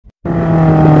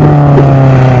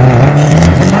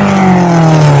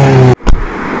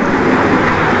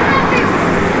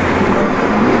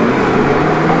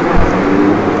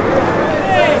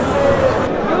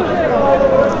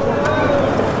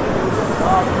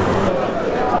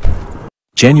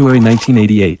January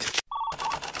 1988.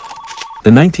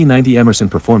 The 1990 Emerson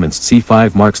Performance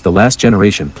C5 marks the last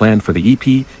generation planned for the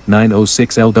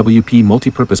EP906 LWP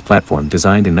multipurpose platform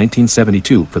designed in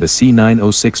 1972 for the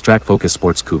C906 Track Focus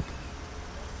Sports Coupe.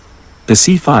 The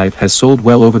C5 has sold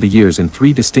well over the years in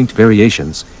 3 distinct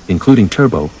variations, including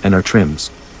turbo and R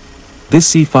trims.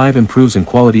 This C5 improves in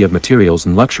quality of materials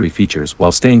and luxury features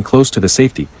while staying close to the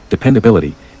safety,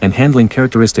 dependability, and handling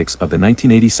characteristics of the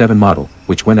 1987 model,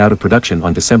 which went out of production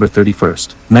on December 31,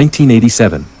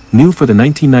 1987. New for the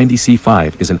 1990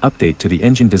 C5 is an update to the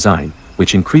engine design,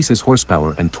 which increases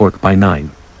horsepower and torque by 9.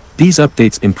 These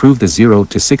updates improve the 0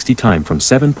 to 60 time from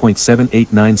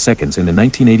 7.789 seconds in the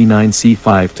 1989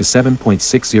 C5 to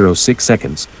 7.606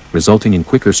 seconds, resulting in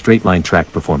quicker straight-line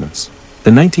track performance.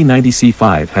 The 1990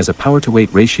 C5 has a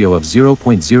power-to-weight ratio of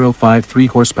 0.053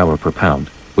 horsepower per pound,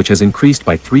 which has increased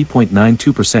by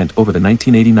 3.92% over the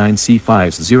 1989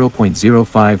 C5's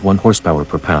 0.051 horsepower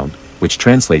per pound, which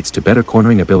translates to better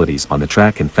cornering abilities on the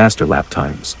track and faster lap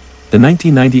times. The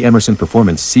 1990 Emerson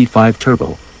Performance C5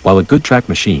 Turbo, while a good track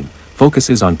machine,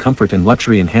 focuses on comfort and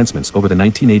luxury enhancements over the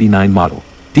 1989 model.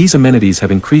 These amenities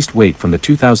have increased weight from the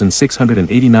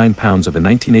 2,689 pounds of the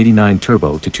 1989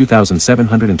 Turbo to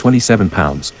 2,727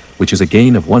 pounds, which is a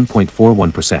gain of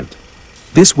 1.41%.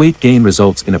 This weight gain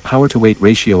results in a power-to-weight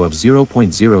ratio of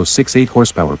 0.068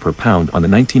 horsepower per pound on the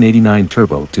 1989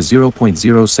 Turbo to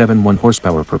 0.071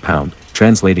 horsepower per pound,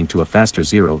 translating to a faster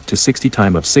 0 to 60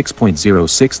 time of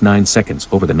 6.069 seconds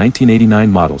over the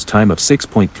 1989 model's time of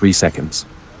 6.3 seconds.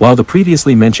 While the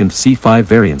previously mentioned C5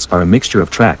 variants are a mixture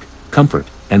of track, comfort,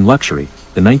 and luxury,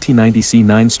 the 1990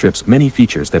 C9 strips many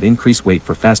features that increase weight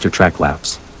for faster track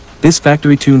laps. This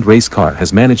factory-tuned race car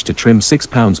has managed to trim 6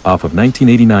 pounds off of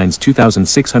 1989's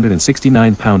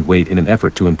 2,669 pound weight in an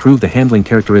effort to improve the handling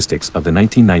characteristics of the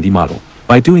 1990 model.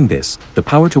 By doing this, the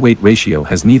power-to-weight ratio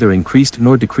has neither increased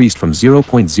nor decreased from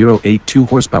 0.082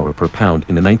 horsepower per pound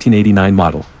in the 1989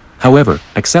 model. However,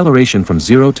 acceleration from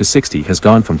 0 to 60 has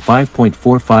gone from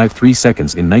 5.453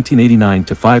 seconds in 1989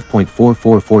 to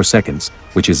 5.444 seconds,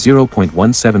 which is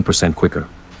 0.17% quicker.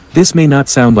 This may not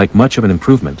sound like much of an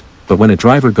improvement, but when a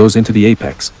driver goes into the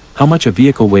apex, how much a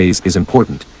vehicle weighs is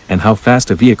important, and how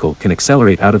fast a vehicle can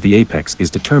accelerate out of the apex is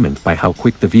determined by how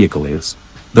quick the vehicle is.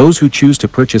 Those who choose to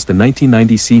purchase the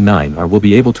 1990 C9R will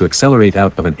be able to accelerate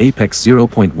out of an apex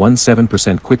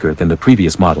 0.17% quicker than the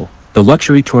previous model. The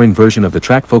luxury touring version of the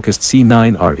track-focused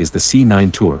C9R is the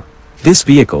C9 Tour. This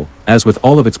vehicle, as with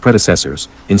all of its predecessors,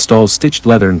 installs stitched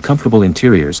leather and comfortable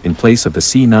interiors in place of the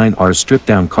C9R's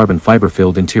stripped-down carbon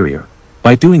fiber-filled interior.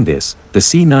 By doing this, the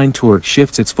C9 Tour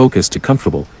shifts its focus to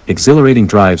comfortable, exhilarating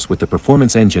drives with the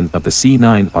performance engine of the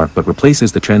C9R but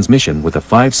replaces the transmission with a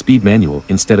 5-speed manual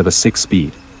instead of a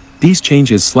 6-speed. These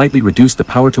changes slightly reduce the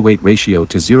power-to-weight ratio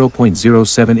to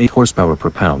 0.078 horsepower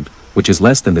per pound, which is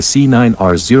less than the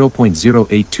C9R's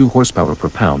 0.082 horsepower per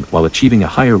pound while achieving a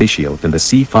higher ratio than the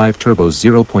C5 Turbo's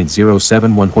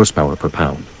 0.071 horsepower per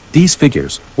pound. These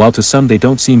figures, while to some they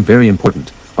don't seem very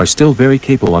important, are still very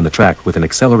capable on the track with an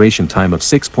acceleration time of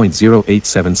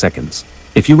 6.087 seconds.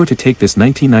 If you were to take this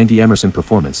 1990 Emerson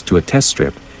Performance to a test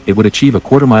strip, it would achieve a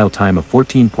quarter-mile time of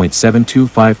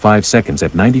 14.7255 seconds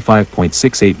at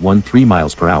 95.6813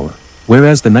 miles per hour.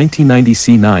 Whereas the 1990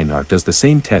 C9R does the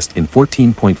same test in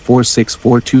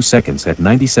 14.4642 seconds at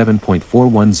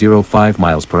 97.4105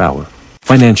 miles per hour.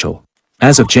 Financial.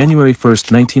 As of January 1,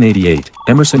 1988,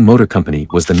 Emerson Motor Company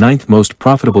was the 9th most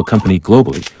profitable company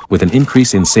globally, with an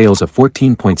increase in sales of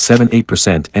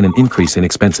 14.78% and an increase in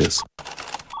expenses.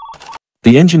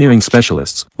 The engineering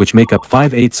specialists, which make up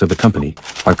 5/8 of the company,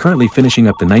 are currently finishing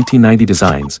up the 1990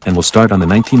 designs and will start on the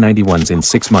 1991s in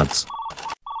 6 months.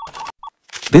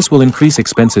 This will increase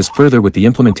expenses further with the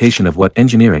implementation of what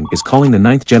engineering is calling the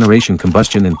 9th generation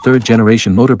combustion and 3rd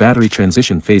generation motor battery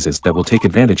transition phases that will take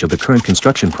advantage of the current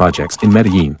construction projects in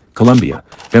Medellin, Colombia,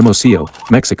 Hermosillo,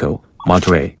 Mexico,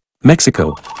 Monterrey,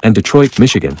 Mexico, and Detroit,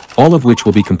 Michigan, all of which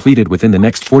will be completed within the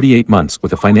next 48 months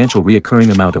with a financial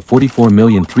reoccurring amount of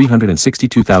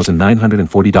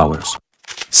 $44,362,940.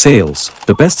 Sales.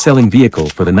 The best-selling vehicle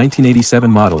for the 1987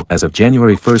 model as of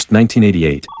January 1,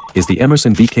 1988, is the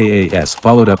Emerson BKA-S,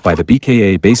 followed up by the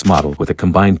BKA base model with a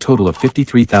combined total of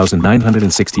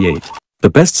 53,968. The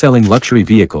best-selling luxury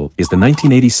vehicle is the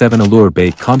 1987 Allure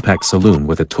Bay Compact Saloon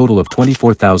with a total of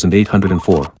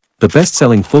 24,804. The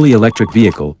best-selling fully electric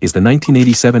vehicle is the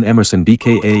 1987 Emerson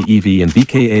BKA EV and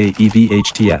BKA EV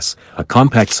HTS, a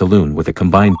compact saloon with a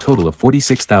combined total of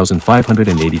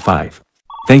 46,585.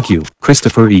 Thank you,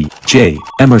 Christopher E. J.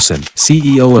 Emerson,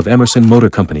 CEO of Emerson Motor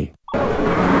Company.